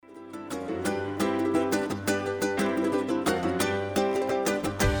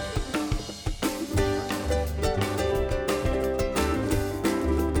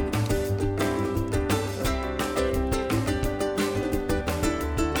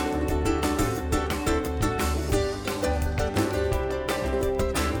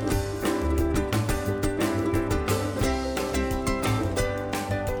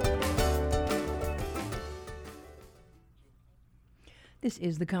This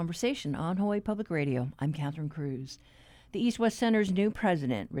is The Conversation on Hawaii Public Radio. I'm Catherine Cruz. The East-West Center's new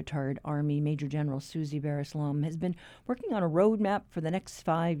president, retired Army Major General Susie Barris-Lum, has been working on a roadmap for the next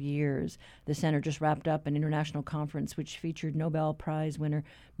 5 years. The center just wrapped up an international conference which featured Nobel Prize winner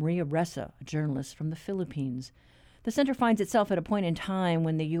Maria Ressa, a journalist from the Philippines. The center finds itself at a point in time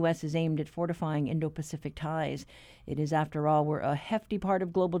when the U.S. is aimed at fortifying Indo-Pacific ties. It is, after all, where a hefty part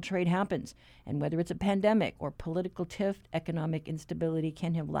of global trade happens. And whether it's a pandemic or political tiff, economic instability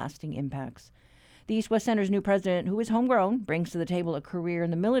can have lasting impacts. The East-West Center's new president, who is homegrown, brings to the table a career in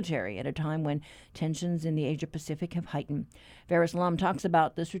the military at a time when tensions in the Asia-Pacific have heightened. Barris-Lum talks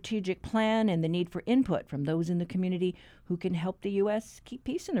about the strategic plan and the need for input from those in the community who can help the U.S. keep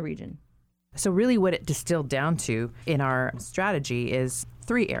peace in the region. So really what it distilled down to in our strategy is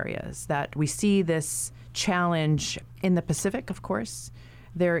 3 areas that we see this challenge in the Pacific, of course.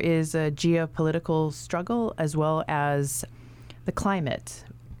 There is a geopolitical struggle as well as the climate.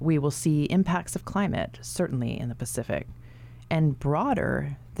 We will see impacts of climate, certainly in the Pacific. And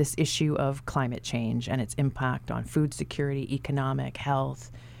broader, this issue of climate change and its impact on food security, economic,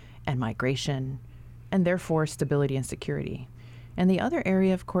 health, and migration, and therefore stability and security. And the other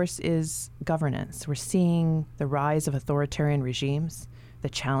area, of course, is governance. We're seeing the rise of authoritarian regimes, the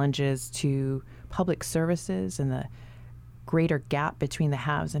challenges to public services, and the greater gap between the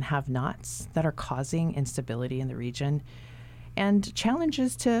haves and have-nots that are causing instability in the region, and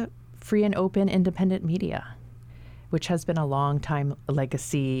challenges to free and open independent media, which has been a long-time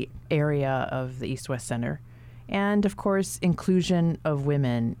legacy area of the East-West Center. And, of course, inclusion of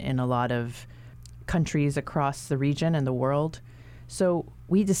women in a lot of countries across the region and the world. So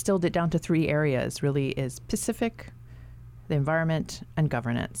we distilled it down to 3 areas, really, is Pacific, the environment, and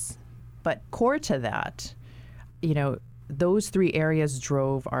governance. But core to that, those 3 areas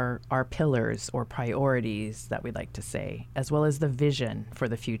drove our pillars or priorities that we like to say, as well as the vision for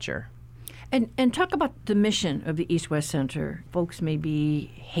the future. And talk about the mission of the East-West Center. Folks may be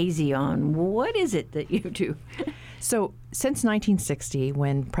hazy on what is it that you do? So since 1960,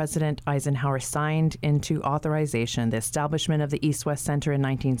 when President Eisenhower signed into authorization the establishment of the East-West Center in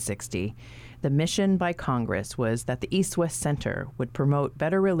 1960, the mission by Congress was that the East-West Center would promote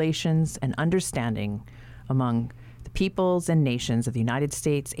better relations and understanding among the peoples and nations of the United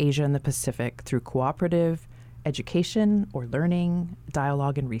States, Asia, and the Pacific through cooperative education or learning,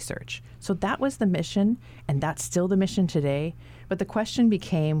 dialogue, and research. So that was the mission, and that's still the mission today. But the question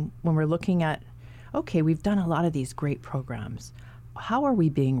became, when we're looking at, okay, we've done a lot of these great programs. How are we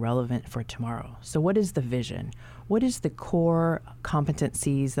being relevant for tomorrow? So what is the vision? What is the core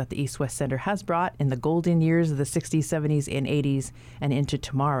competencies that the East-West Center has brought in the golden years of the 60s, 70s, and 80s and into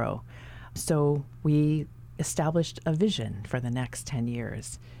tomorrow? So we established a vision for the next 10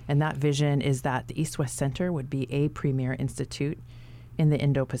 years. And that vision is that the East-West Center would be a premier institute in the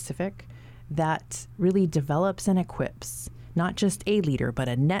Indo-Pacific that really develops and equips not just a leader, but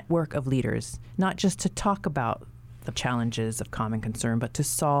a network of leaders, not just to talk about the challenges of common concern, but to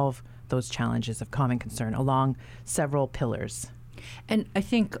solve those challenges of common concern along several pillars. And I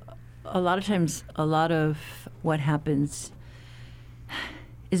think a lot of times, a lot of what happens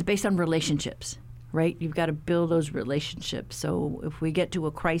is based on relationships, right? You've got to build those relationships. So if we get to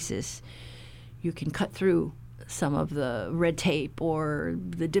a crisis, you can cut through some of the red tape or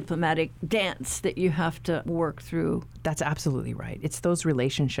the diplomatic dance that you have to work through. That's absolutely right. It's those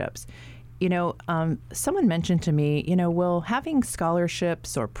relationships. Someone mentioned to me, well, having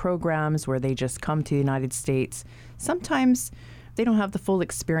scholarships or programs where they just come to the United States, sometimes they don't have the full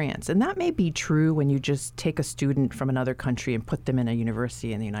experience. And that may be true when you just take a student from another country and put them in a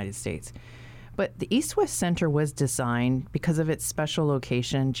university in the United States. But the East-West Center was designed because of its special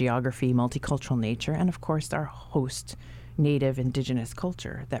location, geography, multicultural nature, and of course our host native indigenous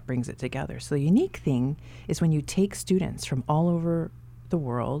culture that brings it together. So the unique thing is when you take students from all over the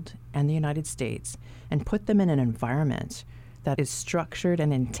world and the United States and put them in an environment that is structured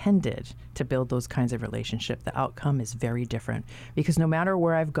and intended to build those kinds of relationships, the outcome is very different. Because no matter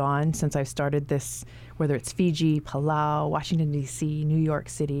where I've gone since I've started this, whether it's Fiji, Palau, Washington, D.C., New York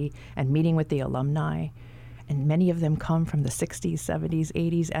City, and meeting with the alumni, and many of them come from the 60s, 70s,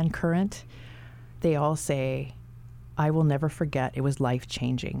 80s, and current, they all say, I will never forget, it was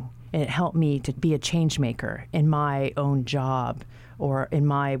life-changing. And it helped me to be a change maker in my own job or in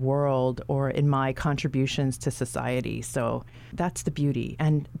my world or in my contributions to society. So that's the beauty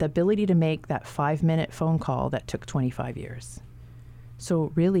and the ability to make that 5-minute phone call that took 25 years.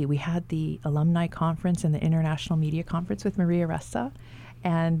 So really, we had the alumni conference and the International Media Conference with Maria Ressa,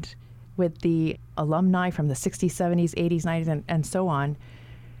 and with the alumni from the 60s, 70s, 80s, 90s, and so on,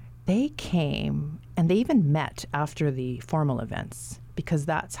 they came and they even met after the formal events because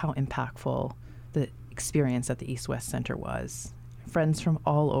that's how impactful the experience at the East-West Center was. Friends from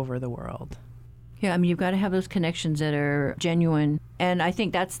all over the world. Yeah, I mean, you've got to have those connections that are genuine. And I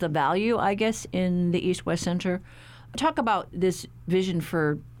think that's the value, I guess, in the East-West Center. Talk about this vision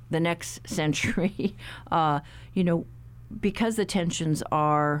for the next century. Because the tensions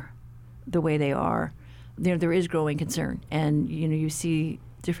are the way they are, there is growing concern. And, you see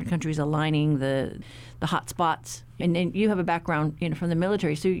different countries aligning the hot spots. And you have a background, from the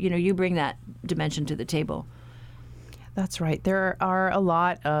military, so, you bring that dimension to the table. That's right. There are a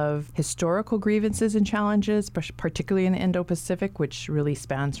lot of historical grievances and challenges, particularly in the Indo-Pacific, which really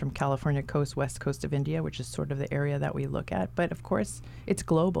spans from California coast, west coast of India, which is sort of the area that we look at. But of course, it's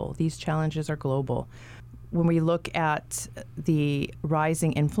global. These challenges are global. When we look at the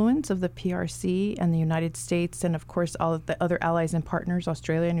rising influence of the PRC and the United States, and of course all of the other allies and partners,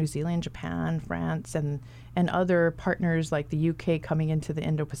 Australia, New Zealand, Japan, France, and other partners like the UK coming into the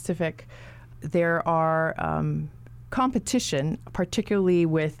Indo-Pacific, there are competition, particularly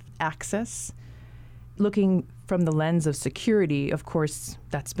with access. Looking from the lens of security, of course,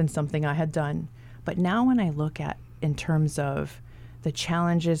 that's been something I had done. But now when I look at in terms of the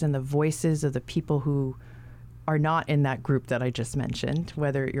challenges and the voices of the people who are not in that group that I just mentioned,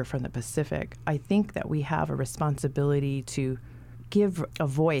 whether you're from the Pacific, I think that we have a responsibility to give a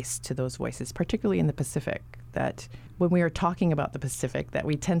voice to those voices, particularly in the Pacific, that when we are talking about the Pacific, that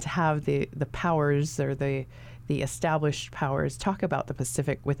we tend to have the powers or the established powers talk about the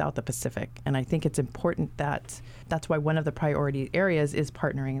Pacific without the Pacific. And I think it's important that's why one of the priority areas is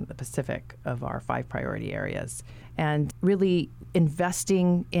partnering in the Pacific of our 5 priority areas. And really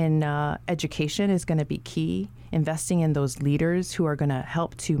investing in education is going to be key. Investing in those leaders who are going to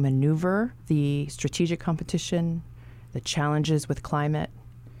help to maneuver the strategic competition, the challenges with climate,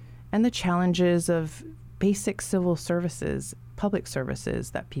 and the challenges of basic civil services, public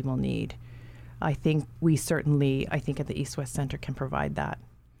services that people need. I think at the East-West Center can provide that.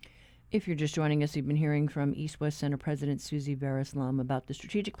 If you're just joining us, we've been hearing from East-West Center President Susie Bereslam about the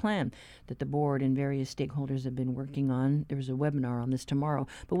strategic plan that the board and various stakeholders have been working on. There's a webinar on this tomorrow,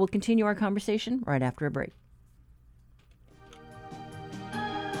 but we'll continue our conversation right after a break.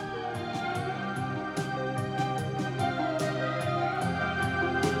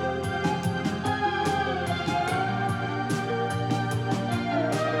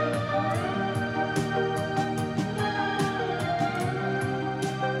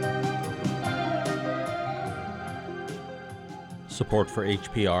 Support for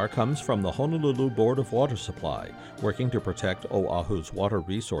HPR comes from the Honolulu Board of Water Supply, working to protect Oahu's water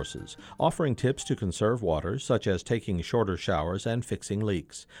resources, offering tips to conserve water such as taking shorter showers and fixing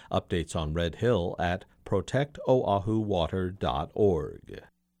leaks. Updates on Red Hill at protectoahuwater.org.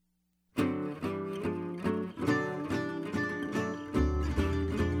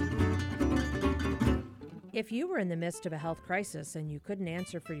 If you were in the midst of a health crisis and you couldn't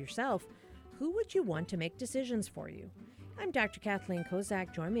answer for yourself, who would you want to make decisions for you? I'm Dr. Kathleen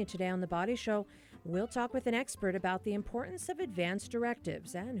Kozak. Join me today on The Body Show. We'll talk with an expert about the importance of advance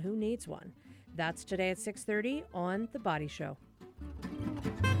directives and who needs one. That's today at 6:30 on The Body Show.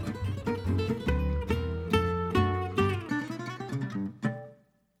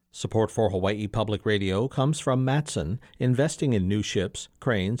 Support for Hawaii Public Radio comes from Matson, investing in new ships,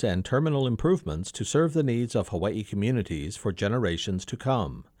 cranes, and terminal improvements to serve the needs of Hawaii communities for generations to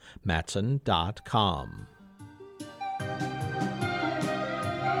come. Matson.com.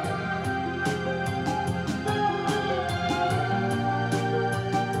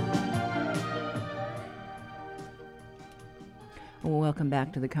 Welcome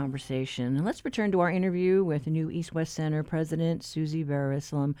back to the conversation. And let's return to our interview with the new East-West Center President Susie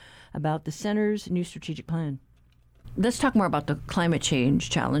Bereslam about the center's new strategic plan. Let's talk more about the climate change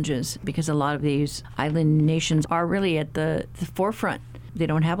challenges, because a lot of these island nations are really at the forefront. They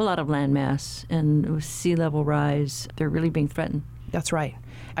don't have a lot of land mass, and with sea level rise, they're really being threatened. That's right.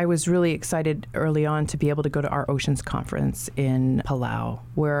 I was really excited early on to be able to go to our Oceans Conference in Palau,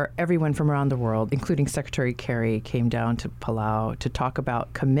 where everyone from around the world, including Secretary Kerry, came down to Palau to talk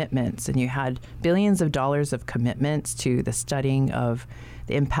about commitments. And you had billions of dollars of commitments to the studying of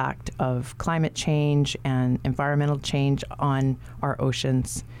the impact of climate change and environmental change on our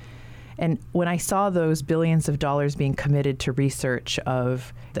oceans. And when I saw those billions of dollars being committed to research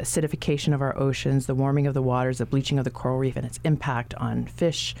of the acidification of our oceans, the warming of the waters, the bleaching of the coral reef, and its impact on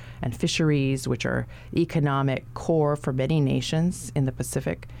fish and fisheries, which are the economic core for many nations in the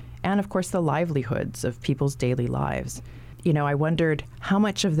Pacific, and of course the livelihoods of people's daily lives, I wondered how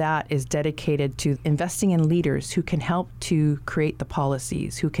much of that is dedicated to investing in leaders who can help to create the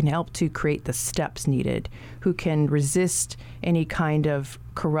policies, who can help to create the steps needed, who can resist any kind of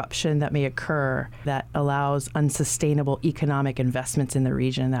corruption that may occur that allows unsustainable economic investments in the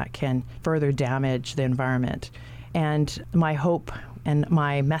region that can further damage the environment. And my hope and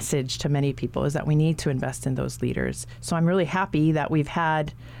my message to many people is that we need to invest in those leaders. So I'm really happy that we've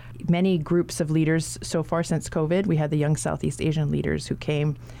had many groups of leaders so far since COVID. We had the young Southeast Asian leaders who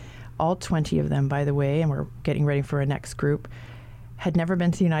came, all 20 of them, by the way, and we're getting ready for a next group, had never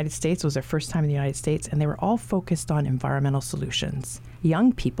been to the United States. It was their first time in the United States, and they were all focused on environmental solutions.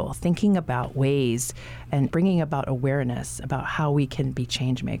 Young people thinking about ways and bringing about awareness about how we can be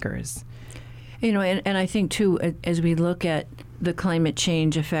change makers. And I think, too, as we look at the climate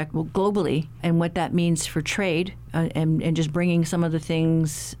change effect globally and what that means for trade and just bringing some of the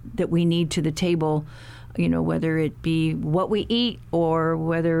things that we need to the table, whether it be what we eat or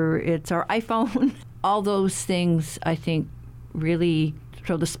whether it's our iPhone, all those things, I think, really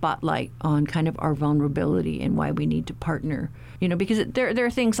throw the spotlight on kind of our vulnerability and why we need to partner, because there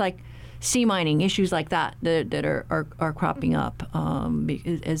are things like sea mining, issues like that are cropping up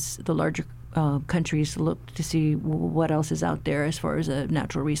as the larger countries look to see what else is out there as far as a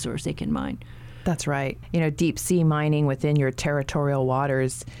natural resource they can mine. That's right. Deep sea mining within your territorial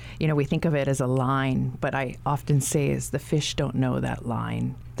waters, we think of it as a line, but I often say is the fish don't know that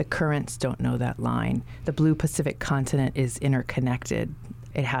line. The currents don't know that line. The blue Pacific continent is interconnected.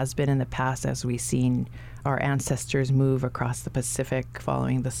 It has been in the past as we've seen our ancestors move across the Pacific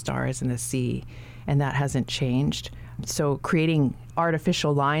following the stars in the sea, and that hasn't changed. So creating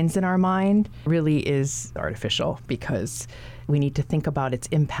artificial lines in our mind really is artificial because we need to think about its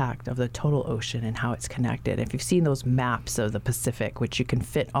impact of the total ocean and how it's connected. If you've seen those maps of the Pacific, which you can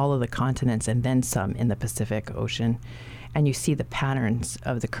fit all of the continents and then some in the Pacific Ocean, and you see the patterns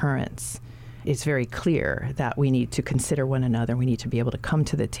of the currents, it's very clear that we need to consider one another. We need to be able to come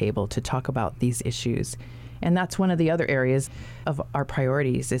to the table to talk about these issues. And that's one of the other areas of our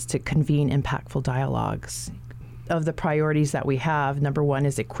priorities is to convene impactful dialogues. Of the priorities that we have, number one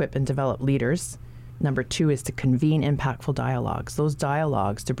is equip and develop leaders. Number two is to convene impactful dialogues. Those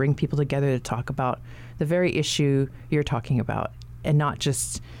dialogues to bring people together to talk about the very issue you're talking about and not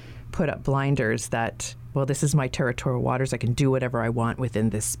just put up blinders that, well, this is my territorial waters. I can do whatever I want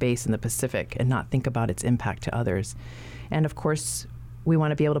within this space in the Pacific and not think about its impact to others. And of course, we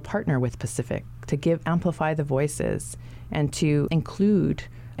want to be able to partner with Pacific to amplify the voices and to include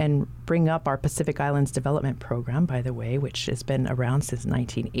and bring up our Pacific Islands Development Program, by the way, which has been around since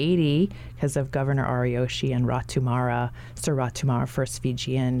 1980 because of Governor Ariyoshi and Sir Ratumara, first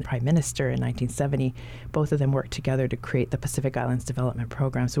Fijian Prime Minister in 1970. Both of them worked together to create the Pacific Islands Development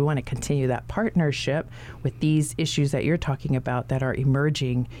Program. So we want to continue that partnership with these issues that you're talking about that are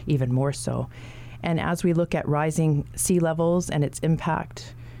emerging even more so. And as we look at rising sea levels and its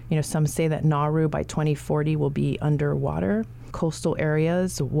impact, some say that Nauru by 2040 will be underwater. Coastal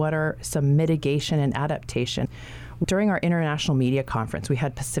areas, what are some mitigation and adaptation? During our international media conference, we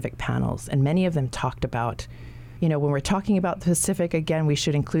had Pacific panels, and many of them talked about, when we're talking about the Pacific, again, we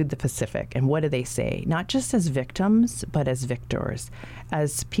should include the Pacific. And what do they say? Not just as victims, but as victors,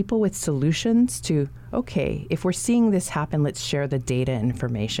 as people with solutions to, okay, if we're seeing this happen, let's share the data and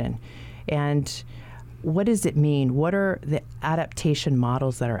information. And what does it mean? What are the adaptation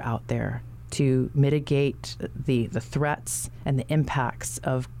models that are out there to mitigate the threats and the impacts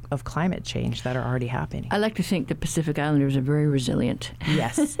of climate change that are already happening? I like to think the Pacific Islanders are very resilient.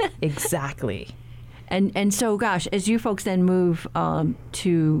 Yes, exactly. And so, gosh, as you folks then move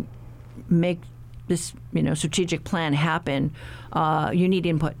to make this strategic plan happen, you need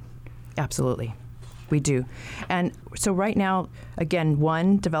input. Absolutely. We do. And so right now, again,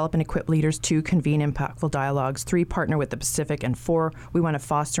 1, develop and equip leaders. 2, convene impactful dialogues. 3, partner with the Pacific. And 4, we want to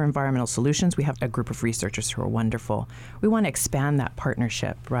foster environmental solutions. We have a group of researchers who are wonderful. We want to expand that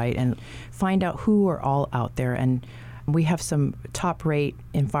partnership, right, and find out who are all out there. And we have some top-rate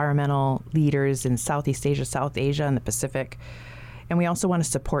environmental leaders in Southeast Asia, South Asia, and the Pacific. And we also want to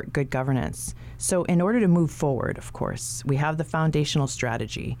support good governance. So in order to move forward, of course, we have the foundational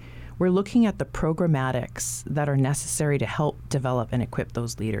strategy. We're looking at the programmatics that are necessary to help develop and equip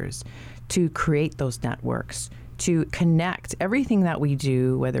those leaders, to create those networks, to connect everything that we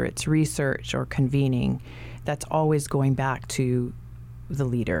do, whether it's research or convening, that's always going back to the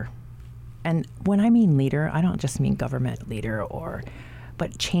leader. And when I mean leader, I don't just mean government leader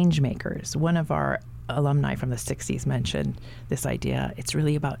but change makers. One of our alumni from the 60s mentioned this idea. It's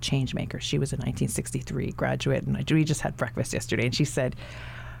really about change makers. She was a 1963 graduate, and we just had breakfast yesterday, and she said,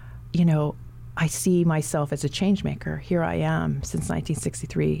 I see myself as a change maker. Here I am since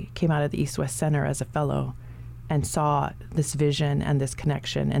 1963, came out of the East-West Center as a fellow and saw this vision and this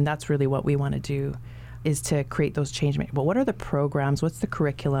connection. And that's really what we want to do, is to create those change makers. But what are the programs? What's the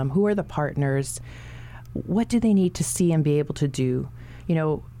curriculum? Who are the partners? What do they need to see and be able to do? You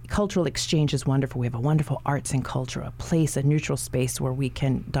know, cultural exchange is wonderful. We have a wonderful arts and culture, a place, a neutral space where we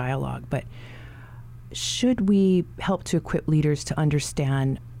can dialogue. But should we help to equip leaders to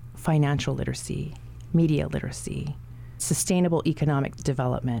understand financial literacy, media literacy, sustainable economic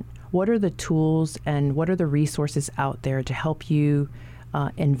development? What are the tools and what are the resources out there to help you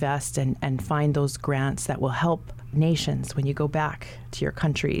invest and find those grants that will help nations when you go back to your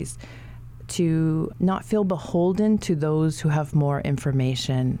countries to not feel beholden to those who have more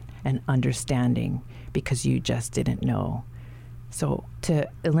information and understanding because you just didn't know? So to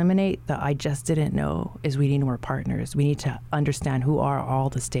eliminate the I just didn't know is we need more partners. We need to understand who are all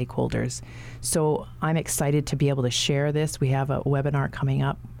the stakeholders. So I'm excited to be able to share this. We have a webinar coming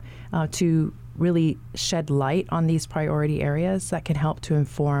up to really shed light on these priority areas that can help to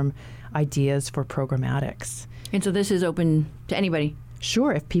inform ideas for programmatics. And so this is open to anybody?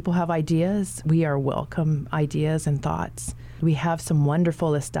 Sure. If people have ideas, we are welcome ideas and thoughts. We have some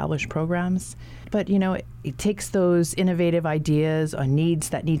wonderful established programs, but you know, it takes those innovative ideas or needs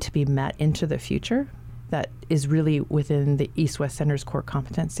that need to be met into the future that is really within the East-West Center's core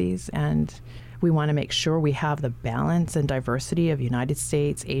competencies. And we want to make sure we have the balance and diversity of United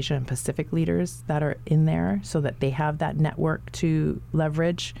States, Asia, and Pacific leaders that are in there so that they have that network to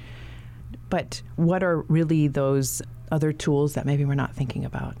leverage. But what are really those other tools that maybe we're not thinking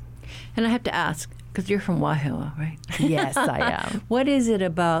about? And I have to ask, because you're from Wahiawa, right? Yes, I am. What is it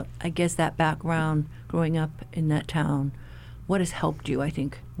about, I guess, that background growing up in that town? What has helped you, I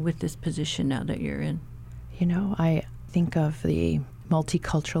think, with this position now that you're in? You know, I think of the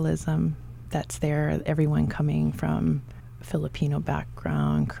multiculturalism that's there, everyone coming from Filipino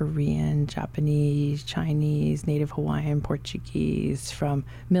background, Korean, Japanese, Chinese, Native Hawaiian, Portuguese, from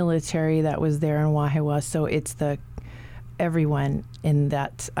military that was there in Wahiawa. So it's the everyone in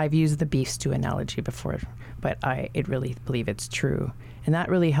that. I've used the beef stew analogy before, but I really believe it's true. And that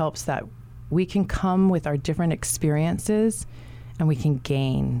really helps that we can come with our different experiences and we can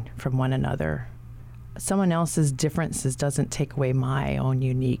gain from one another. Someone else's differences doesn't take away my own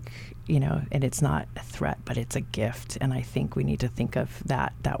unique, and it's not a threat, but it's a gift. And I think we need to think of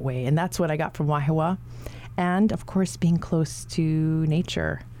that way. And that's what I got from Wahiawa. And of course, being close to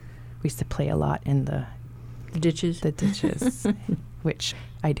nature. We used to play a lot in the ditches, which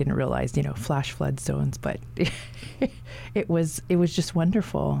I didn't realize, flash flood zones, but it was just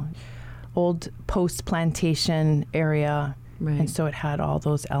wonderful. Old post-plantation area. Right. And so it had all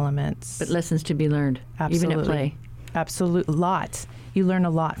those elements. But lessons to be learned, Absolutely. Even at play. Absolutely. A lot. You learn a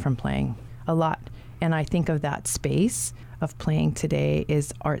lot from playing. A lot. And I think of that space of playing today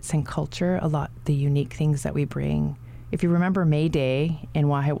is arts and culture, a lot, the unique things that we bring. If you remember May Day in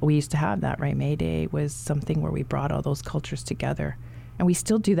Wahiawa, we used to have that, right? May Day was something where we brought all those cultures together. And we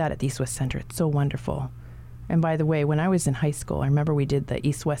still do that at the East-West Center. It's so wonderful. And by the way, when I was in high school, I remember we did the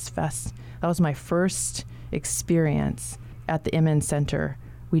East-West Fest. That was my first experience at the Immen Center.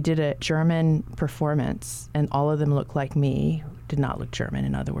 We did a German performance, and all of them looked like me. Did not look German,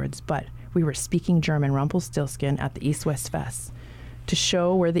 in other words, but we were speaking German, Rumpelstiltskin, at the East-West Fest to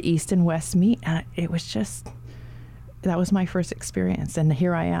show where the East and West meet. And it was just, that was my first experience. And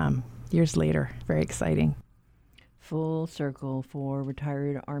here I am, years later. Very exciting. Full circle for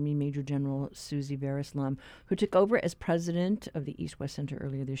retired Army Major General Susie Bereslum, who took over as president of the East-West Center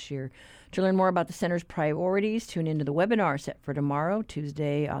earlier this year. To learn more about the center's priorities, tune into the webinar set for tomorrow,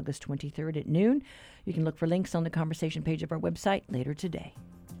 Tuesday, August 23rd at noon. You can look for links on the conversation page of our website later today.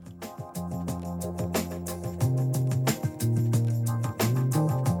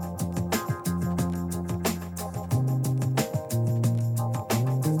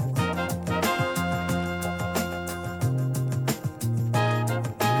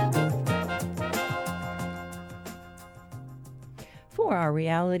 For our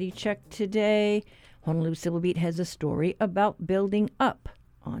reality check today, Honolulu Civil Beat has a story about building up,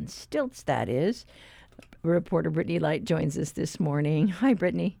 on stilts that is. Reporter Brittany Light joins us this morning. Hi,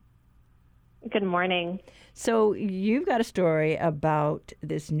 Brittany. Good morning. So you've got a story about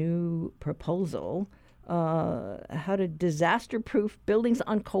this new proposal, how to disaster-proof buildings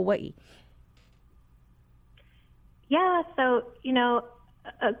on Kauai. Yeah, so,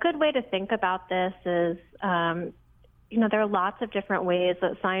 a good way to think about this is, there are lots of different ways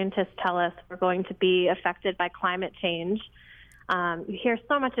that scientists tell us we're going to be affected by climate change. You hear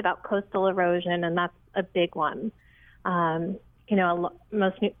so much about coastal erosion, and that's a big one.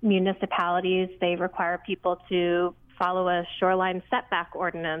 most municipalities, they require people to follow a shoreline setback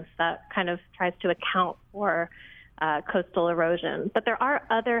ordinance that kind of tries to account for coastal erosion. But there are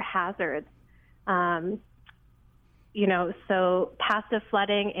other hazards. So passive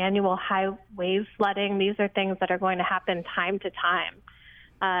flooding, annual high wave flooding, these are things that are going to happen time to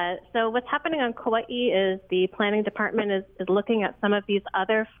time. So what's happening on Kauai is the planning department is looking at some of these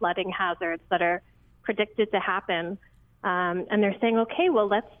other flooding hazards that are predicted to happen. And they're saying, okay, well,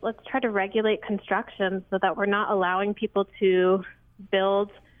 let's try to regulate construction so that we're not allowing people to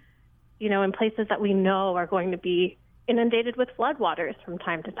build, in places that we know are going to be inundated with floodwaters from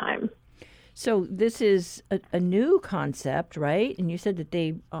time to time. So this is a new concept, right? And you said that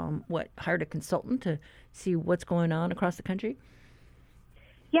they, hired a consultant to see what's going on across the country?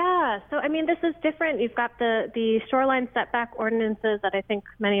 Yeah. So, this is different. You've got the shoreline setback ordinances that I think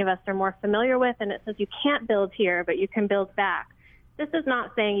many of us are more familiar with, and it says you can't build here, but you can build back. This is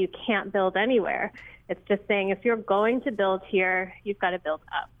not saying you can't build anywhere. It's just saying if you're going to build here, you've got to build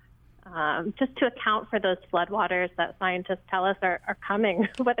up. Just to account for those floodwaters that scientists tell us are coming,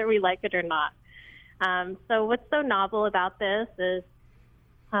 whether we like it or not. So what's so novel about this is,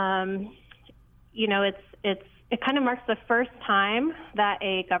 it kind of marks the first time that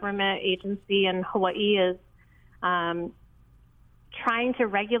a government agency in Hawaii is trying to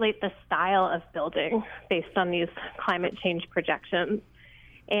regulate the style of building based on these climate change projections.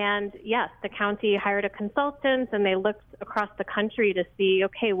 And yes, the county hired a consultant and they looked across the country to see,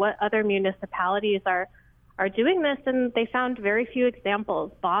 okay, what other municipalities are doing this, and they found very few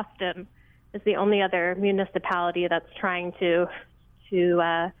examples. Boston is the only other municipality that's trying to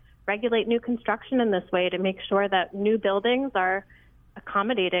regulate new construction in this way to make sure that new buildings are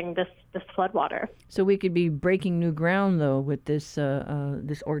accommodating this floodwater. So we could be breaking new ground, though, with this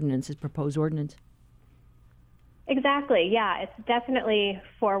ordinance, this proposed ordinance. Exactly. Yeah, it's definitely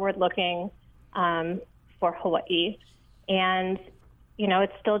forward-looking for Hawaii, and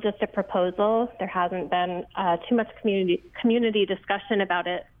it's still just a proposal. There hasn't been too much community discussion about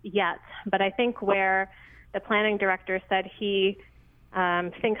it yet. But I think where the planning director said he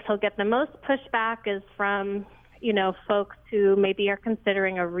thinks he'll get the most pushback is from folks who maybe are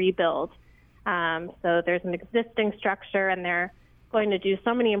considering a rebuild. So there's an existing structure, and they're going to do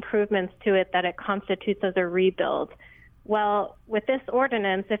so many improvements to it that it constitutes as a rebuild. Well, with this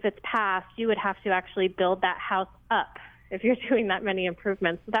ordinance, if it's passed, you would have to actually build that house up if you're doing that many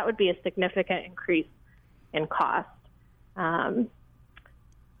improvements. So that would be a significant increase in cost.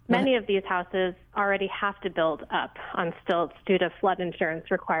 Many of these houses already have to build up on stilts due to flood insurance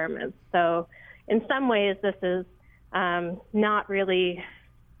requirements. So in some ways, this is not really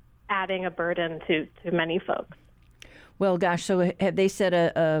adding a burden to many folks. Well, gosh, so have they set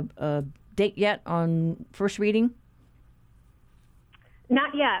a date yet on first reading?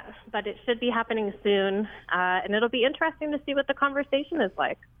 Not yet, but it should be happening soon, and it'll be interesting to see what the conversation is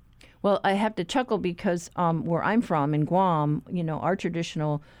like. Well, I have to chuckle because where I'm from, in Guam, our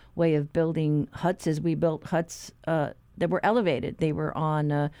traditional way of building huts is we built huts that were elevated. They were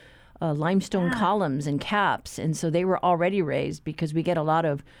on limestone columns and caps, and so they were already raised because we get a lot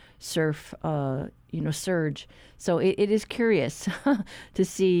of surf, surge. So it is curious to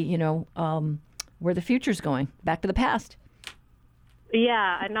see, where the future's going. Back to the past.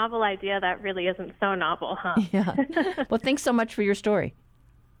 Yeah, a novel idea that really isn't so novel, huh? Yeah. Well, thanks so much for your story.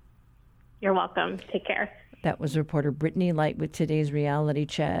 You're welcome. Take care. That was reporter Brittany Light with today's Reality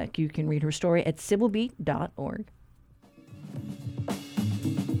Check. You can read her story at civilbeat.org.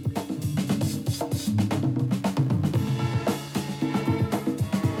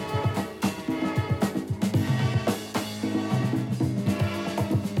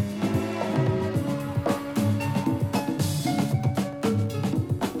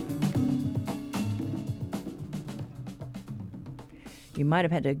 You might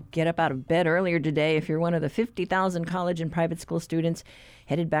have had to get up out of bed earlier today if you're one of the 50,000 college and private school students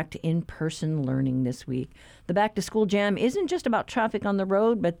headed back to in-person learning this week. The back-to-school jam isn't just about traffic on the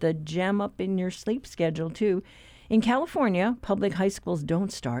road, but the jam up in your sleep schedule, too. In California, public high schools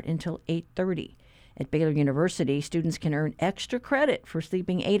don't start until 8:30. At Baylor University, students can earn extra credit for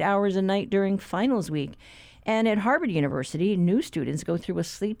sleeping 8 hours a night during finals week. And at Harvard University, new students go through a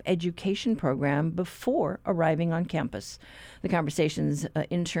sleep education program before arriving on campus. The Conversation's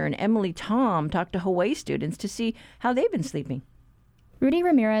intern Emily Tom talked to Hawaii students to see how they've been sleeping. Rudy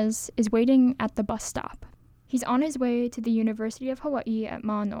Ramirez is waiting at the bus stop. He's on his way to the University of Hawaii at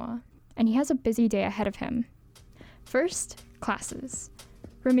Manoa, and he has a busy day ahead of him. First, classes.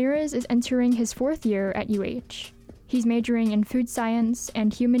 Ramirez is entering his 4th year at UH. He's majoring in food science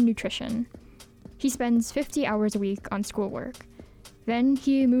and human nutrition. He spends 50 hours a week on schoolwork, Then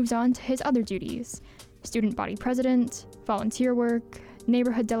he moves on to his other duties: student body president, volunteer work,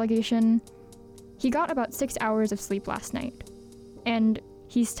 neighborhood delegation. He got about 6 hours of sleep last night, and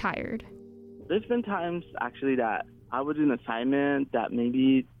he's tired. There's been times, actually, that I would do an assignment that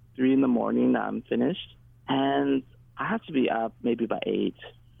maybe 3 in the morning I'm finished, and I have to be up maybe by 8,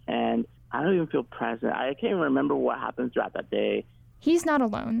 and I don't even feel present. I can't even remember what happened throughout that day. He's not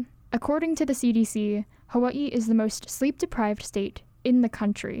alone. According to the CDC, Hawaii is the most sleep-deprived state in the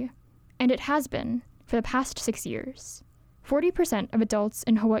country, and it has been for the past 6 years. 40% of adults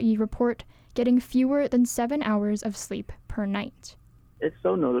in Hawaii report getting fewer than 7 hours of sleep per night. It's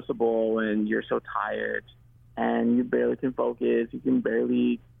so noticeable when you're so tired and you barely can focus, you can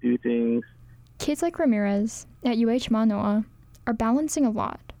barely do things. Kids like Ramirez at UH Manoa are balancing a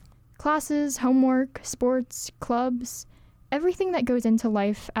lot. Classes, homework, sports, clubs, everything that goes into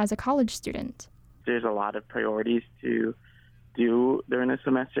life as a college student. There's a lot of priorities to do during a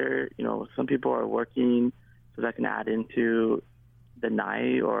semester. You know, some people are working, so that can add into the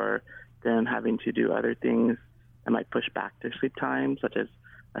night, or them having to do other things that might push back their sleep time, such as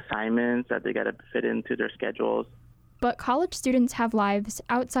assignments that they got to fit into their schedules. But college students have lives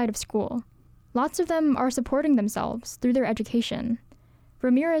outside of school. Lots of them are supporting themselves through their education.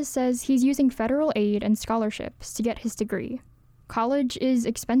 Ramirez says he's using federal aid and scholarships to get his degree. College is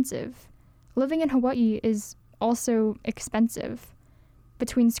expensive. Living in Hawaii is also expensive.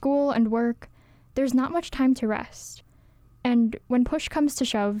 Between school and work, there's not much time to rest. And when push comes to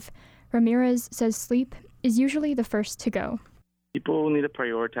shove, Ramirez says sleep is usually the first to go. People need to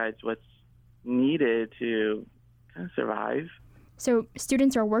prioritize what's needed to kind of survive. So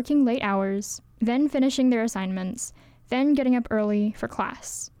students are working late hours, then finishing their assignments, then getting up early for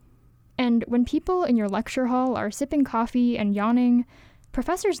class. And when people in your lecture hall are sipping coffee and yawning,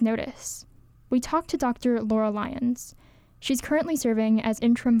 professors notice. We talked to Dr. Laura Lyons. She's currently serving as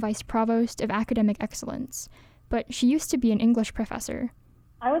interim vice provost of academic excellence, but she used to be an English professor.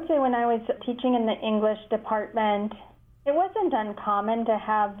 I would say when I was teaching in the English department, it wasn't uncommon to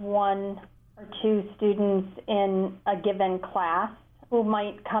have 1 or 2 students in a given class who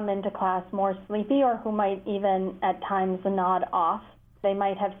might come into class more sleepy, or who might even at times nod off. They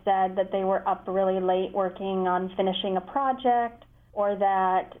might have said that they were up really late working on finishing a project, or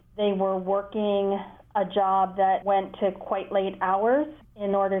that they were working a job that went to quite late hours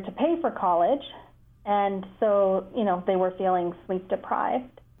in order to pay for college. And so, they were feeling sleep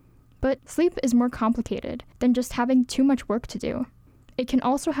deprived. But sleep is more complicated than just having too much work to do. It can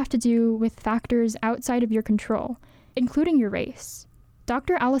also have to do with factors outside of your control, including your race.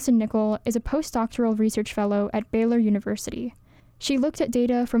 Dr. Allison Nickel is a postdoctoral research fellow at Baylor University. She looked at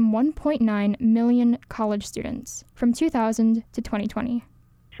data from 1.9 million college students from 2000 to 2020.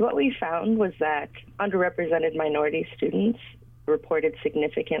 So what we found was that underrepresented minority students reported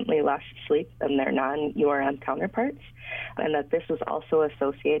significantly less sleep than their non-URM counterparts, and that this was also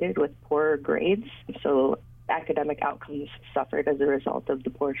associated with poorer grades. So academic outcomes suffered as a result of the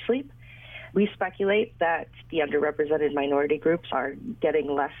poor sleep. We speculate that the underrepresented minority groups are getting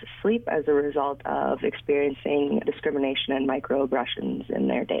less sleep as a result of experiencing discrimination and microaggressions in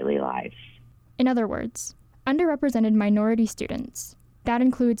their daily lives. In other words, underrepresented minority students, that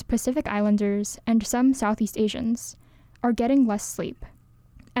includes Pacific Islanders and some Southeast Asians, are getting less sleep,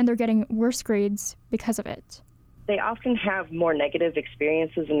 and they're getting worse grades because of it. They often have more negative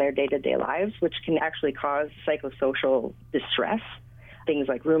experiences in their day-to-day lives, which can actually cause psychosocial distress. Things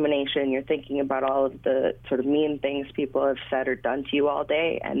like rumination, you're thinking about all of the sort of mean things people have said or done to you all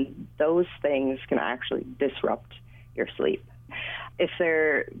day, and those things can actually disrupt your sleep. If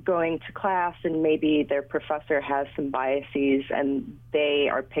they're going to class and maybe their professor has some biases and they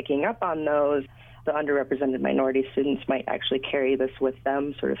are picking up on those, the underrepresented minority students might actually carry this with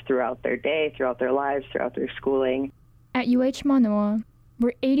them sort of throughout their day, throughout their lives, throughout their schooling. At UH Manoa,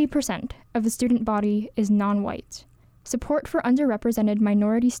 where 80% of the student body is non-white, support for underrepresented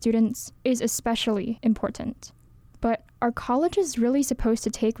minority students is especially important. But are colleges really supposed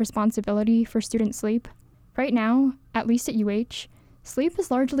to take responsibility for student sleep? Right now, at least at UH, sleep is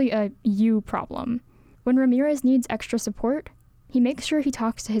largely a you problem. When Ramirez needs extra support, he makes sure he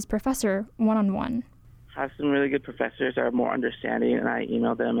talks to his professor one-on-one. I have some really good professors that are more understanding, and I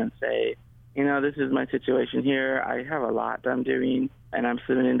email them and say, this is my situation here. I have a lot that I'm doing, and I'm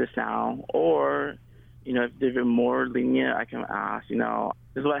submitting this now. Or, if they've been more lenient, I can ask, this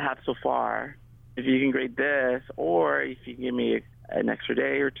is what I have so far. If you can grade this, or if you give me an extra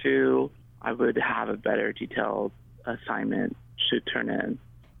day or 2, I would have a better detailed assignment to turn in.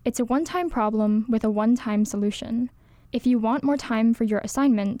 It's a one-time problem with a one-time solution. If you want more time for your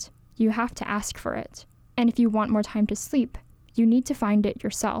assignment, you have to ask for it. And if you want more time to sleep, You need to find it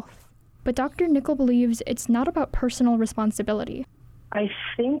yourself. But Dr. Nickel believes it's not about personal responsibility. I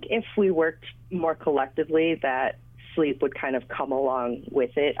think if we worked more collectively, that sleep would kind of come along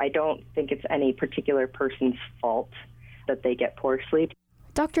with it. I don't think it's any particular person's fault that they get poor sleep.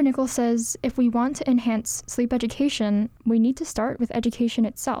 Dr. Nickel says if we want to enhance sleep education, we need to start with education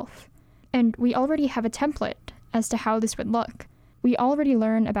itself. And we already have a template as to how this would look. We already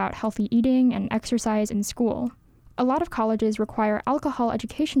learn about healthy eating and exercise in school. A lot of colleges require alcohol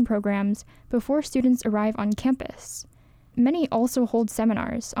education programs before students arrive on campus. Many also hold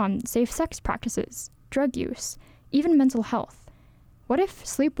seminars on safe sex practices, drug use, even mental health. What if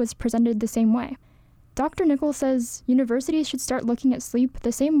sleep was presented the same way? Dr. Nickel says universities should start looking at sleep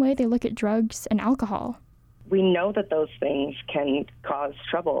the same way they look at drugs and alcohol. We know that those things can cause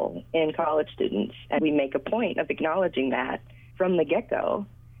trouble in college students, and we make a point of acknowledging that from the get-go,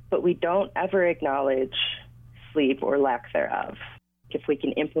 but we don't ever acknowledge sleep or lack thereof. If we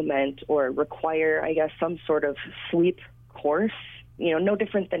can implement or require, some sort of sleep course, no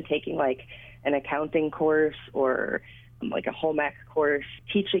different than taking like an accounting course or like a home ec course,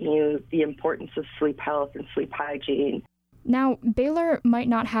 teaching you the importance of sleep health and sleep hygiene. Now, Baylor might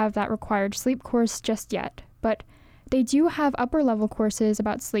not have that required sleep course just yet, but they do have upper-level courses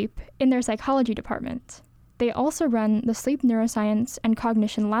about sleep in their psychology department. They also run the Sleep Neuroscience and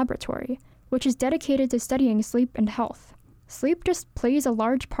Cognition Laboratory, which is dedicated to studying sleep and health. Sleep just plays a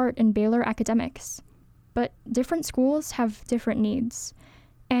large part in Baylor academics. But different schools have different needs,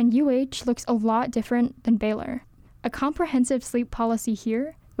 and UH looks a lot different than Baylor. A comprehensive sleep policy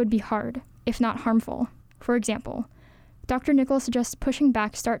here would be hard, if not harmful. For example, Dr. Nickel suggests pushing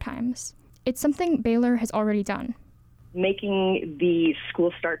back start times. It's something Baylor has already done. Making the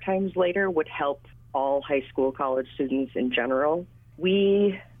school start times later would help all high school college students in general.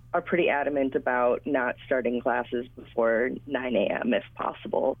 We are pretty adamant about not starting classes before 9 a.m. if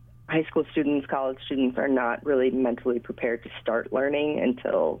possible. High school students, college students are not really mentally prepared to start learning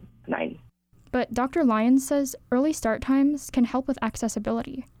until 9. But Dr. Lyons says early start times can help with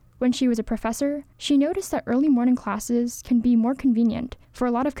accessibility. When she was a professor, she noticed that early morning classes can be more convenient for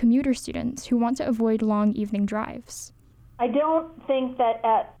a lot of commuter students who want to avoid long evening drives. I don't think that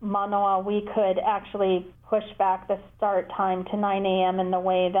at Manoa we could actually push back the start time to 9 a.m. in the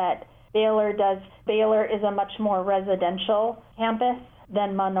way that Baylor does. Baylor is a much more residential campus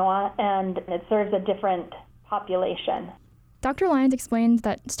than Manoa, and it serves a different population. Dr. Lyons explained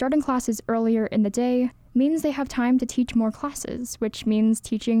that starting classes earlier in the day means they have time to teach more classes, which means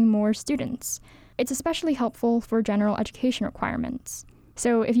teaching more students. It's especially helpful for general education requirements.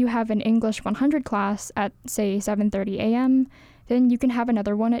 So if you have an English 100 class at, say, 7:30 a.m., then you can have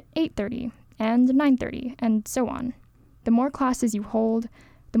another one at 8:30 and 9:30, and so on. The more classes you hold,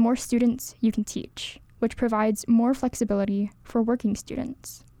 the more students you can teach, which provides more flexibility for working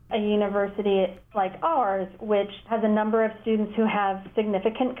students. A university like ours, which has a number of students who have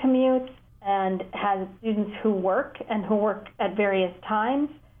significant commutes and has students who work and who work at various times,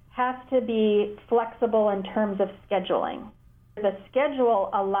 has to be flexible in terms of scheduling. The schedule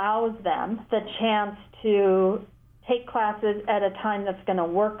allows them the chance to take classes at a time that's going to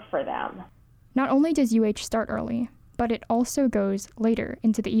work for them. Not only does UH start early, but it also goes later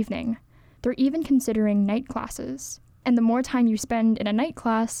into the evening. They're even considering night classes. And the more time you spend in a night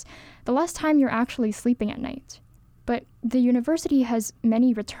class, the less time you're actually sleeping at night. But the university has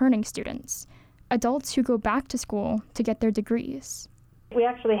many returning students, adults who go back to school to get their degrees. We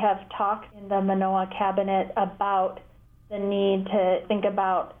actually have talked in the Manoa cabinet about the need to think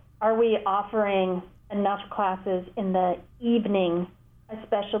about, are we offering enough classes in the evening,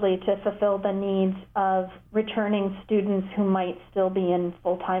 especially to fulfill the needs of returning students who might still be in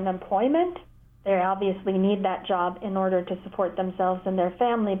full-time employment? They obviously need that job in order to support themselves and their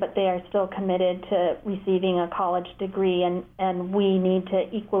family, but they are still committed to receiving a college degree, and we need to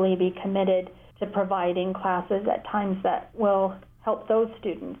equally be committed to providing classes at times that will help those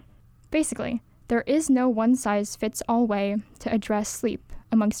students. Basically, there is no one-size-fits-all way to address sleep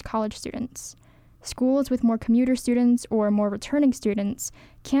amongst college students. Schools with more commuter students or more returning students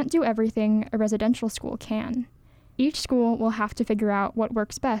can't do everything a residential school can. Each school will have to figure out what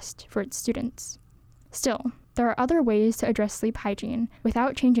works best for its students. Still, there are other ways to address sleep hygiene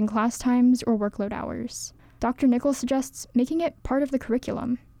without changing class times or workload hours. Dr. Nichols suggests making it part of the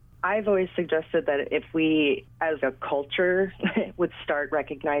curriculum. I've always suggested that if we, as a culture, would start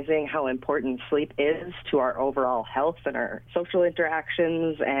recognizing how important sleep is to our overall health and our social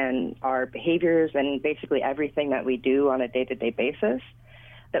interactions and our behaviors and basically everything that we do on a day-to-day basis,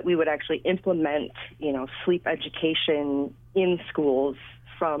 that we would actually implement, sleep education in schools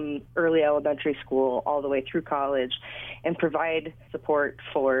from early elementary school all the way through college and provide support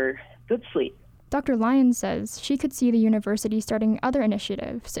for good sleep. Dr. Lyons says she could see the university starting other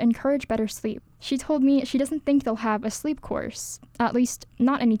initiatives to encourage better sleep. She told me she doesn't think they'll have a sleep course, at least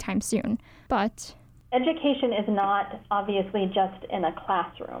not anytime soon, but education is not obviously just in a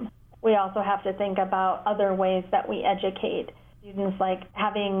classroom. We also have to think about other ways that we educate students, like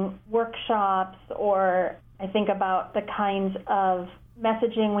having workshops, or I think about the kinds of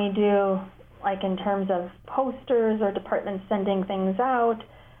messaging we do, like in terms of posters or departments sending things out,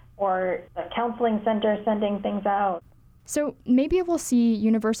 or the counseling center sending things out. So maybe we'll see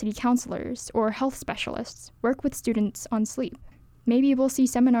university counselors or health specialists work with students on sleep. Maybe we'll see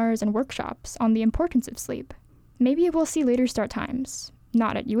seminars and workshops on the importance of sleep. Maybe we'll see later start times,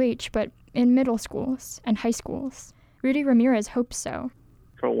 not at UH, but in middle schools and high schools. Rudy Ramirez hopes so.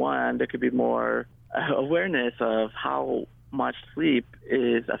 For one, there could be more awareness of how much sleep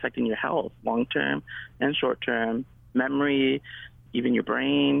is affecting your health, long-term and short-term, memory, even your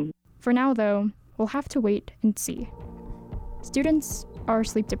brain. For now, though, we'll have to wait and see. Students are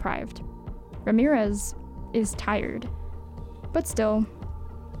sleep deprived. Ramirez is tired. But still,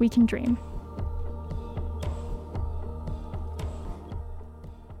 we can dream.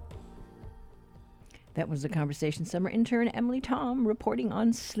 That was the Conversation Summer intern Emily Tom reporting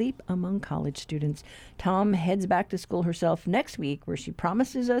on sleep among college students. Tom heads back to school herself next week, where she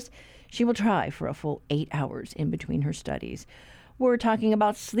promises us she will try for a full 8 hours in between her studies. We're talking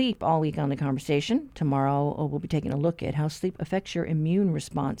about sleep all week on The Conversation. Tomorrow, we'll be taking a look at how sleep affects your immune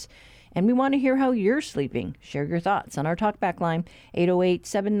response. And we want to hear how you're sleeping. Share your thoughts on our talkback line,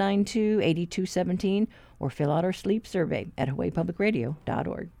 808-792-8217, or fill out our sleep survey at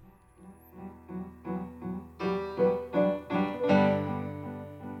hawaiipublicradio.org.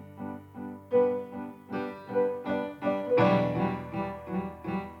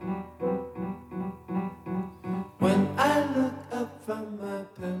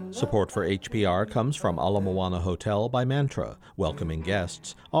 Support for HPR comes from Ala Moana Hotel by Mantra, welcoming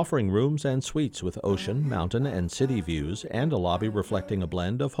guests, offering rooms and suites with ocean, mountain, and city views, and a lobby reflecting a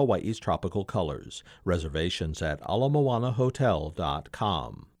blend of Hawaii's tropical colors. Reservations at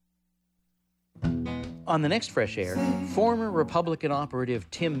alamoanahotel.com. On the next Fresh Air, former Republican operative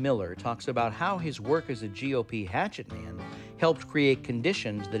Tim Miller talks about how his work as a GOP hatchet man helped create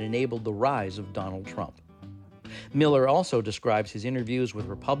conditions that enabled the rise of Donald Trump. Miller also describes his interviews with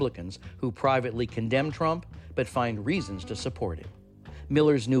Republicans who privately condemn Trump but find reasons to support him.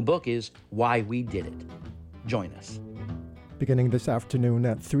 Miller's new book is Why We Did It. Join us. Beginning this afternoon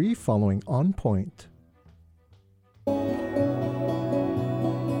at 3 following On Point.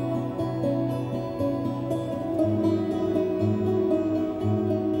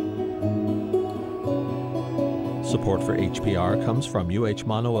 Support for HPR comes from UH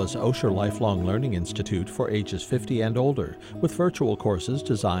Manoa's Osher Lifelong Learning Institute for ages 50 and older, with virtual courses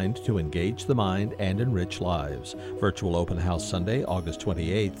designed to engage the mind and enrich lives. Virtual Open House Sunday, August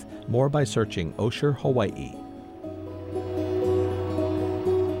 28th. More by searching Osher Hawaiʻi.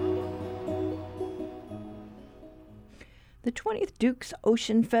 The 20th Duke's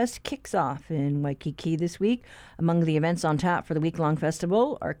Ocean Fest kicks off in Waikiki this week. Among the events on tap for the week-long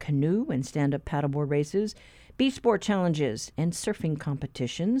festival are canoe and stand-up paddleboard races, beach sport challenges, and surfing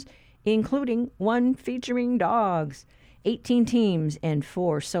competitions, including one featuring dogs. 18 teams and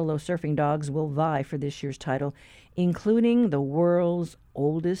 4 solo surfing dogs will vie for this year's title, including the world's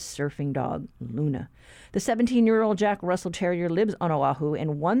oldest surfing dog, Luna. The 17-year-old Jack Russell Terrier lives on Oahu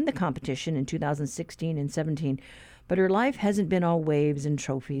and won the competition in 2016 and 17. But her life hasn't been all waves and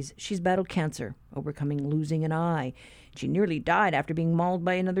trophies. She's battled cancer, overcoming losing an eye. She nearly died after being mauled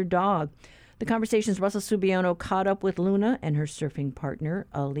by another dog. The Conversation's Russell Subiono caught up with Luna and her surfing partner,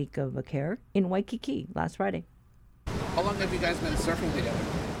 Alika Vaquer, in Waikiki last Friday. How long have you guys been surfing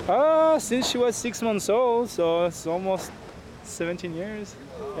together? Since she was 6 months old, so it's almost 17 years.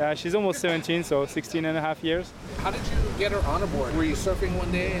 Yeah, she's almost 17, so 16 and a half years. How did you get her on a board? Were you surfing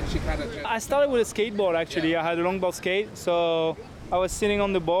one day and she kind of just... I started with a skateboard, actually. Yeah. I had a longboard skate, so I was sitting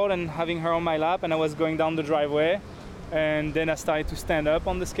on the board and having her on my lap, and I was going down the driveway. And then I started to stand up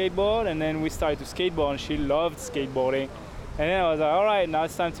on the skateboard, and then we started to skateboard, and she loved skateboarding. And then I was like, all right, now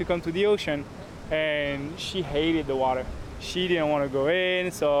it's time to come to the ocean. And she hated the water. She didn't want to go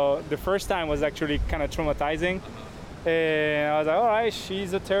in, so the first time was actually kind of traumatizing. And I was like, all right,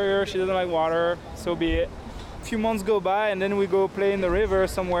 she's a terrier, she doesn't like water, so be it. A few months go by, and then we go play in the river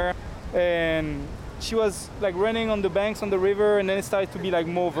somewhere, and she was like running on the banks on the river, and then it started to be like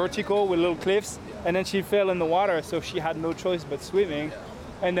more vertical with little cliffs, and then she fell in the water, so she had no choice but swimming.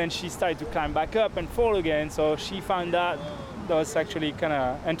 And then she started to climb back up and fall again, so she found that that was actually kind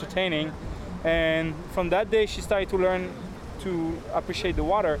of entertaining. And from that day, she started to learn to appreciate the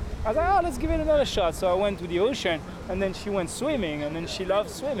water. I was like, oh, let's give it another shot. So I went to the ocean, and then she went swimming, and then she loved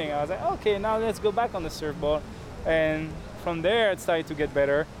swimming. I was like, okay, now let's go back on the surfboard. And from there, it started to get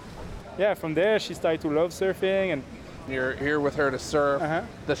better. Yeah, from there, she started to love surfing. And you're here with her to surf.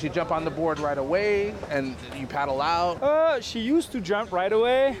 Does she jump on the board right away and you paddle out? She used to jump right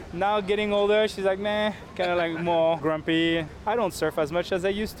away. Now getting older, she's like, meh, kind of like more grumpy. I don't surf as much as I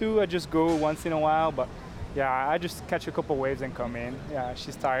used to. I just go once in a while, but yeah, I just catch a couple waves and come in. Yeah,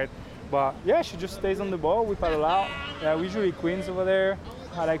 she's tired. But yeah, she just stays on the board. We paddle out. Yeah, we usually Queens over there.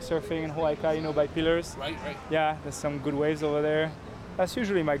 I like surfing in Hawaiʻi, by pillars. Right. Yeah, there's some good waves over there. That's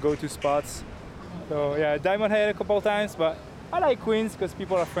usually my go-to spots. So yeah, Diamond Head a couple of times, but I like Queens because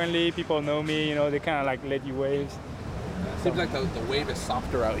people are friendly, people know me, they kind of like let you waves. Seems like the wave is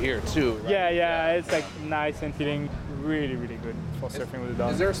softer out here too, right? Yeah, it's like nice and feeling really, really good for surfing with the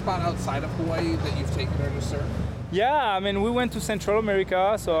dog. Is there a spot outside of Hawaii that you've taken her to surf? Yeah, we went to Central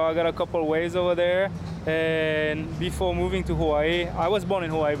America, so I got a couple waves over there. And before moving to Hawaii, I was born in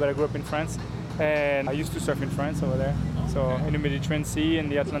Hawaii, but I grew up in France. And I used to surf in France over there. So in the Mediterranean Sea and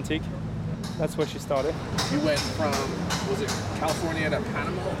the Atlantic. That's where she started. You went from, was it California to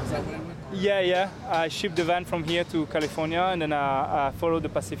Panama? Is that what it went? Yeah. I shipped the van from here to California, and then I followed the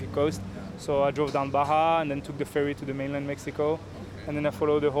Pacific coast. So I drove down Baja and then took the ferry to the mainland Mexico. And then I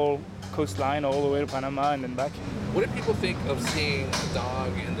followed the whole coastline all the way to Panama and then back. What do people think of seeing a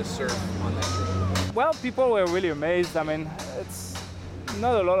dog in the surf on that trip? Well, people were really amazed. It's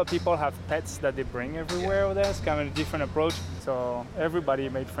not a lot of people have pets that they bring everywhere over there. It's kind of a different approach. So everybody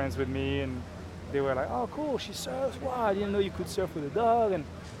made friends with me, and they were like, oh, cool, she surfs. Wow, I didn't know you could surf with a dog. And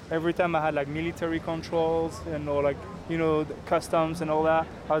every time I had like military controls and the customs and all that,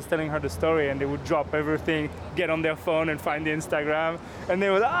 I was telling her the story, and they would drop everything, get on their phone and find the Instagram. And they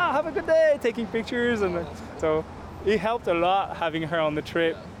would, have a good day, taking pictures. And so it helped a lot having her on the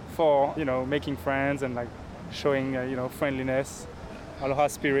trip for, making friends and like showing, friendliness. Aloha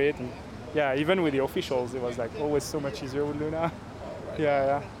spirit, and yeah, even with the officials, it was like always so much easier with Luna.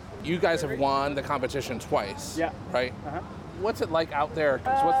 Yeah. You guys have won the competition twice. Yeah. Right. What's it like out there?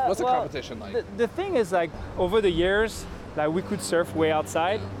 What's the competition like? The thing is, like, over the years, like, we could surf way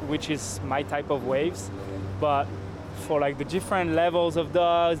outside, which is my type of waves, but for like the different levels of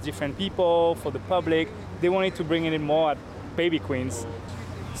dogs, different people, for the public, they wanted to bring it in more at Baby Queens.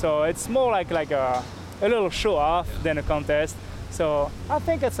 So it's more like a little show off than a contest. So I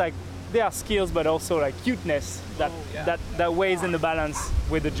think it's like there are skills, but also like cuteness that weighs in the balance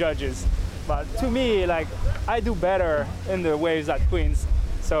with the judges. But to me, like, I do better in the waves at Queens.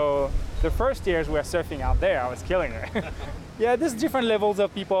 So the first years we were surfing out there, I was killing it. Yeah, there's different levels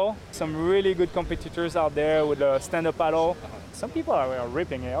of people. Some really good competitors out there with a stand-up paddle. Some people are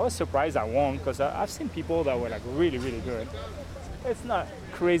ripping it. I was surprised I won because I've seen people that were like really, really good. It's not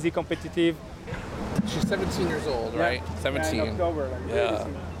crazy competitive. She's 17 years old, right? 17. Yeah, in October. Yeah.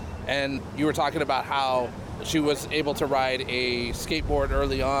 And you were talking about how she was able to ride a skateboard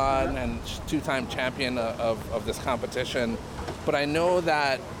early on and two-time champion of this competition. But I know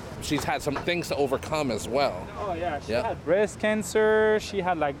that she's had some things to overcome as well. Oh, yeah. She had breast cancer. She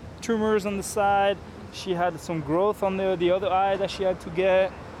had like tumors on the side. She had some growth on the other eye that she had to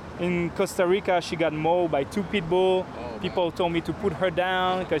get. In Costa Rica, she got mauled by 2 pit bull. People told me to put her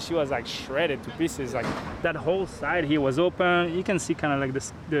down because she was like shredded to pieces. Like that whole side here was open. You can see kind of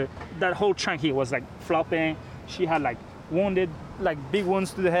like that whole trunk here was like flopping. She had like big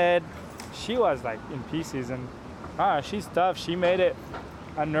wounds to the head. She was like in pieces, and she's tough. She made it.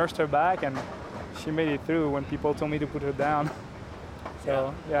 I nursed her back, and she made it through when people told me to put her down.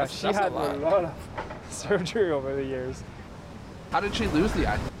 So yeah, she had a lot of surgery over the years. How did she lose the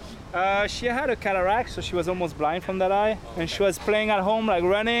eye? She had a cataract, so she was almost blind from that eye. And she was playing at home, like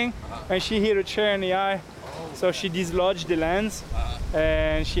running, and she hit a chair in the eye. So she dislodged the lens,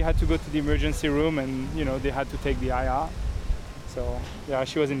 and she had to go to the emergency room, and they had to take the eye out. So yeah,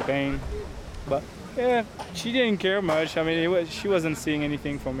 she was in pain. But yeah, she didn't care much. She wasn't seeing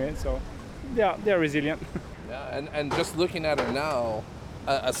anything from it. So yeah, they're resilient. Yeah, and just looking at her now,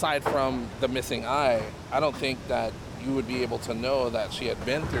 aside from the missing eye, I don't think that you would be able to know that she had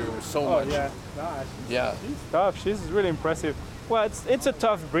been through so much. She's tough. She's really impressive. Well, it's a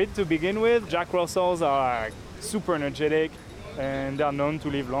tough breed to begin with. Jack Russells are like super energetic, and they're known to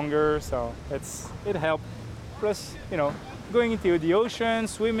live longer, so it helped. Plus, going into the ocean,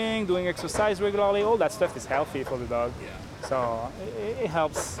 swimming, doing exercise regularly, all that stuff is healthy for the dog. So it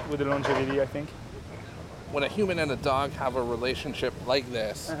helps with the longevity, I think. When a human and a dog have a relationship like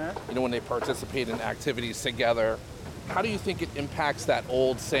this, when they participate in activities together, How do you think it impacts that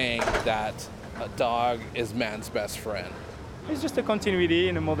old saying that a dog is man's best friend? It's just a continuity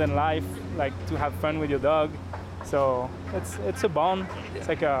in a modern life, like to have fun with your dog. So it's a bond. Yeah. It's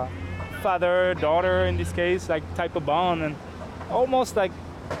like a father-daughter in this case, like type of bond, and almost like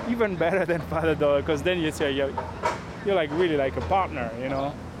even better than father-daughter, because then you say you're like really like a partner, you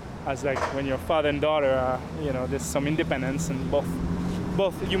know. As like when you're father and daughter, you know, there's some independence, and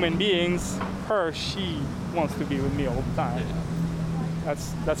both human beings. She wants to be with me all the time. Yeah.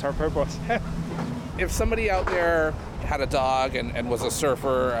 That's her purpose. If somebody out there had a dog and was a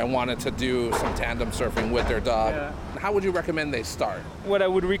surfer and wanted to do some tandem surfing with their dog, how would you recommend they start? What I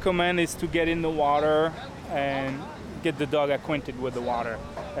would recommend is to get in the water and get the dog acquainted with the water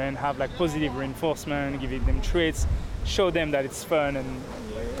and have like positive reinforcement, giving them treats, show them that it's fun and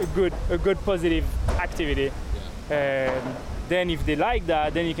a good positive activity. And then if they like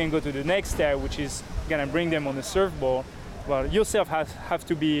that, then you can go to the next step, which is gonna bring them on the surfboard. Well, yourself have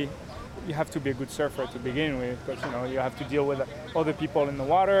to be a good surfer to begin with, because you know you have to deal with other people in the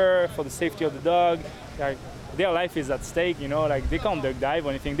water for the safety of the dog. Like, their life is at stake, you know. Like, they can't duck dive or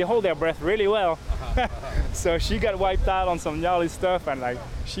anything. They hold their breath really well. So she got wiped out on some gnarly stuff, and like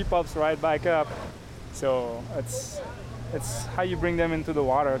she pops right back up. So it's how you bring them into the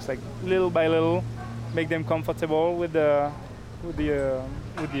water. It's like little by little, make them comfortable with the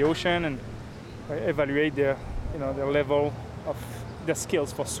ocean, and evaluate their level of their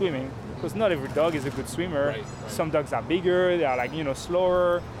skills for swimming. Because not every dog is a good swimmer. Right. Some dogs are bigger, they are like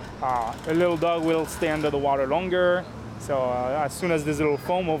slower. A little dog will stay under the water longer. So as soon as there's a little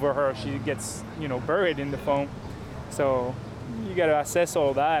foam over her, she gets buried in the foam. So you got to assess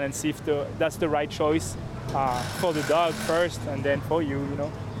all that and see if that's the right choice for the dog first, and then for you.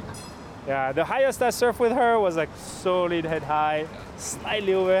 Yeah, the highest I surfed with her was like solid head high,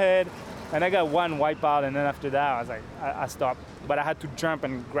 slightly overhead, and I got one wipeout, and then after that I was like, I stopped. But I had to jump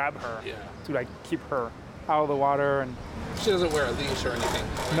and grab her to like keep her out of the water. And she doesn't wear a leash or anything.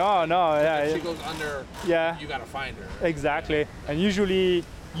 No. If she goes under, you gotta find her. Exactly. And usually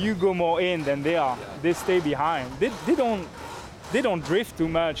you go more in than they are. Yeah. They stay behind. They don't drift too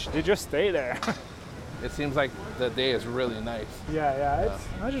much. They just stay there. It seems like the day is really nice. Yeah.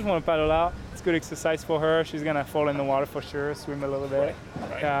 I just want to paddle out. It's good exercise for her. She's gonna fall in the water for sure, swim a little bit.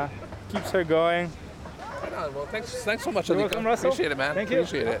 Right. Yeah, keeps her going. Right on. Well, thanks so much, You're Alika. welcome, Russell. Appreciate it, man. Thank you.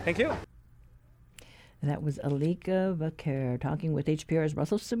 Appreciate it. Thank you. That was Alika Vaquer talking with HPR's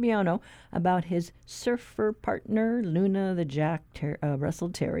Russell Subiano about his surfer partner, Luna the Jack Russell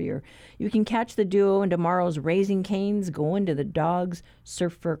Terrier. You can catch the duo in tomorrow's Raising Cane's Going to the Dogs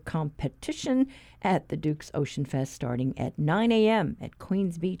Surfer Competition at the Duke's Ocean Fest starting at 9 a.m. at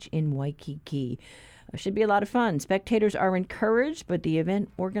Queens Beach in Waikiki. It should be a lot of fun. Spectators are encouraged, but the event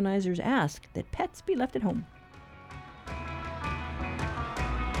organizers ask that pets be left at home.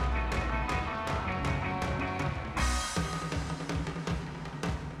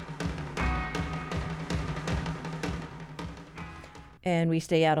 And we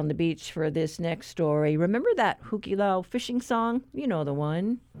stay out on the beach for this next story. Remember that hukilau fishing song? You know the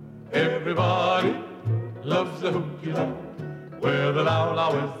one. Everybody loves the hukilau, where the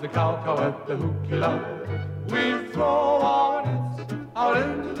lau is the cow at the hukilau. We throw our nets out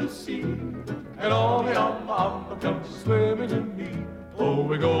into the sea, and all the amma come swimming in me. Oh,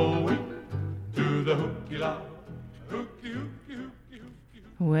 we're going to the hukilau.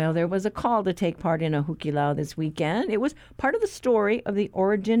 Well, there was a call to take part in a hukilau this weekend. It was part of the story of the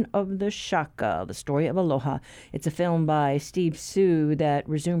origin of the shaka, the story of aloha. It's a film by Steve Sue that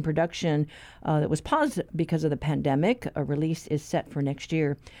resumed production that was paused because of the pandemic. A release is set for next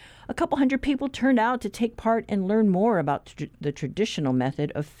year. A couple hundred people turned out to take part and learn more about the traditional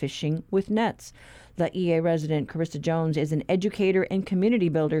method of fishing with nets. The EA resident Carissa Jones is an educator and community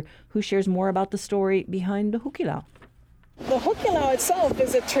builder who shares more about the story behind the hukilau. The hukilau itself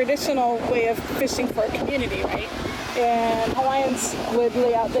is a traditional way of fishing for a community, right? And Hawaiians would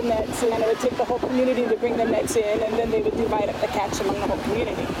lay out the nets, and then it would take the whole community to bring the nets in, and then they would divide up the catch among the whole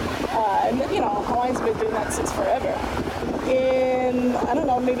community. Hawaiians have been doing that since forever. In,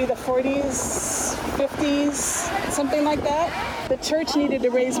 maybe the 40s, 50s, something like that, the church needed to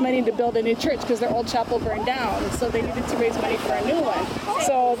raise money to build a new church because their old chapel burned down, so they needed to raise money for a new one.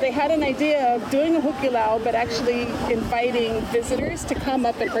 So they had an idea of doing a hukilau, but actually inviting visitors to come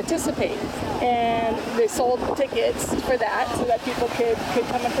up and participate. And they sold tickets for that so that people could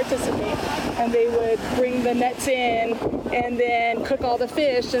come and participate. And they would bring the nets in and then cook all the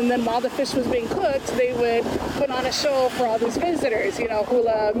fish. And then while the fish was being cooked, they would put on a show for all these visitors,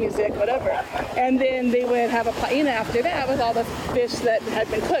 hula, music, whatever. And And then they would have a paina after that with all the fish that had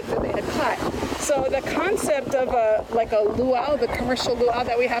been cooked that they had caught. So the concept of a luau, the commercial luau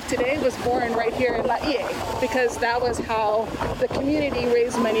that we have today, was born right here in Laie, because that was how the community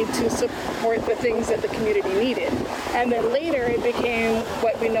raised money to support the things that the community needed. And then later it became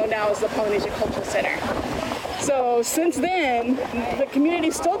what we know now as the Polynesian Cultural Center. So since then, the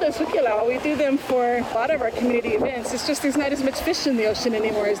community still does hukilau. We do them for a lot of our community events. It's just there's not as much fish in the ocean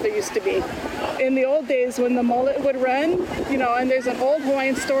anymore as there used to be. In the old days when the mullet would run, and there's an old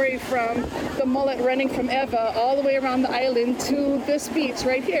Hawaiian story from the mullet running from Ewa all the way around the island to this beach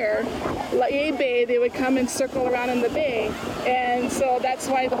right here, Laie Bay, they would come and circle around in the bay. And so that's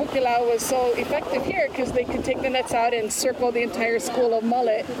why the hukilau was so effective here, because they could take the nets out and circle the entire school of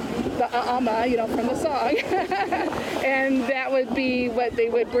mullet, the a'ama, from the song. And that would be what they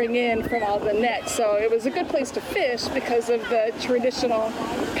would bring in from all the nets. So it was a good place to fish because of the traditional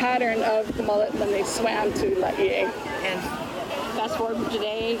pattern of the mullet when they swam to Laie. And fast forward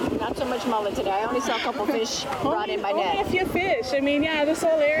today, not so much mullet today. I only saw a couple fish brought in by net. Only a few fish. I mean, this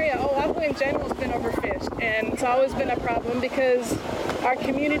whole area, Oahu in general has been overfished. And it's always been a problem because our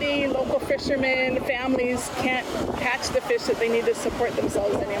community, local fishermen, families can't catch the fish that they need to support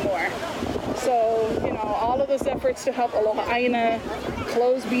themselves anymore. So, all of those efforts to help Aloha Aina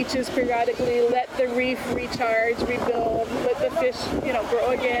close beaches periodically, let the reef recharge, rebuild, let the fish,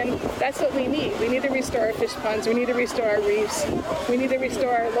 grow again. That's what we need. We need to restore our fish ponds. We need to restore our reefs. We need to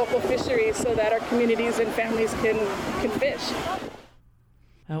restore our local fisheries so that our communities and families can fish.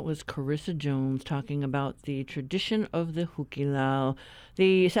 That was Carissa Jones talking about the tradition of the hukilau.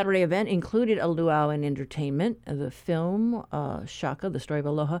 The Saturday event included a luau and entertainment. The film, Shaka, The Story of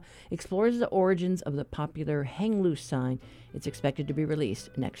Aloha, explores the origins of the popular hang loose sign. It's expected to be released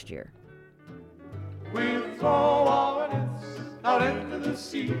next year. We throw our nets out into the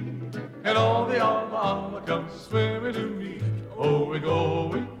sea, and all the ama comes swimming to me. Oh, we're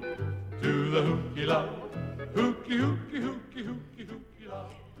going to the hukilau, hooky, hooky, hooky, hooky, hukilau.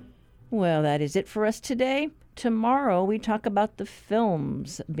 Well, that is it for us today. Tomorrow, we talk about the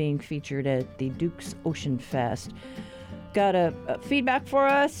films being featured at the Duke's Ocean Fest. Got a feedback for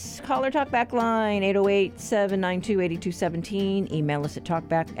us? Call our talkback line, 808-792-8217. Email us at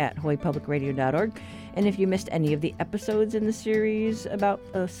talkback@hawaiipublicradio.org. And if you missed any of the episodes in the series about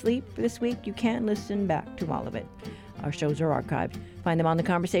sleep this week, you can listen back to all of it. Our shows are archived. Find them on the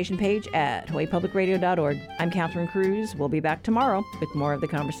conversation page at hawaiipublicradio.org. I'm Catherine Cruz. We'll be back tomorrow with more of the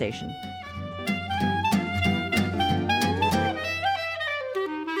conversation.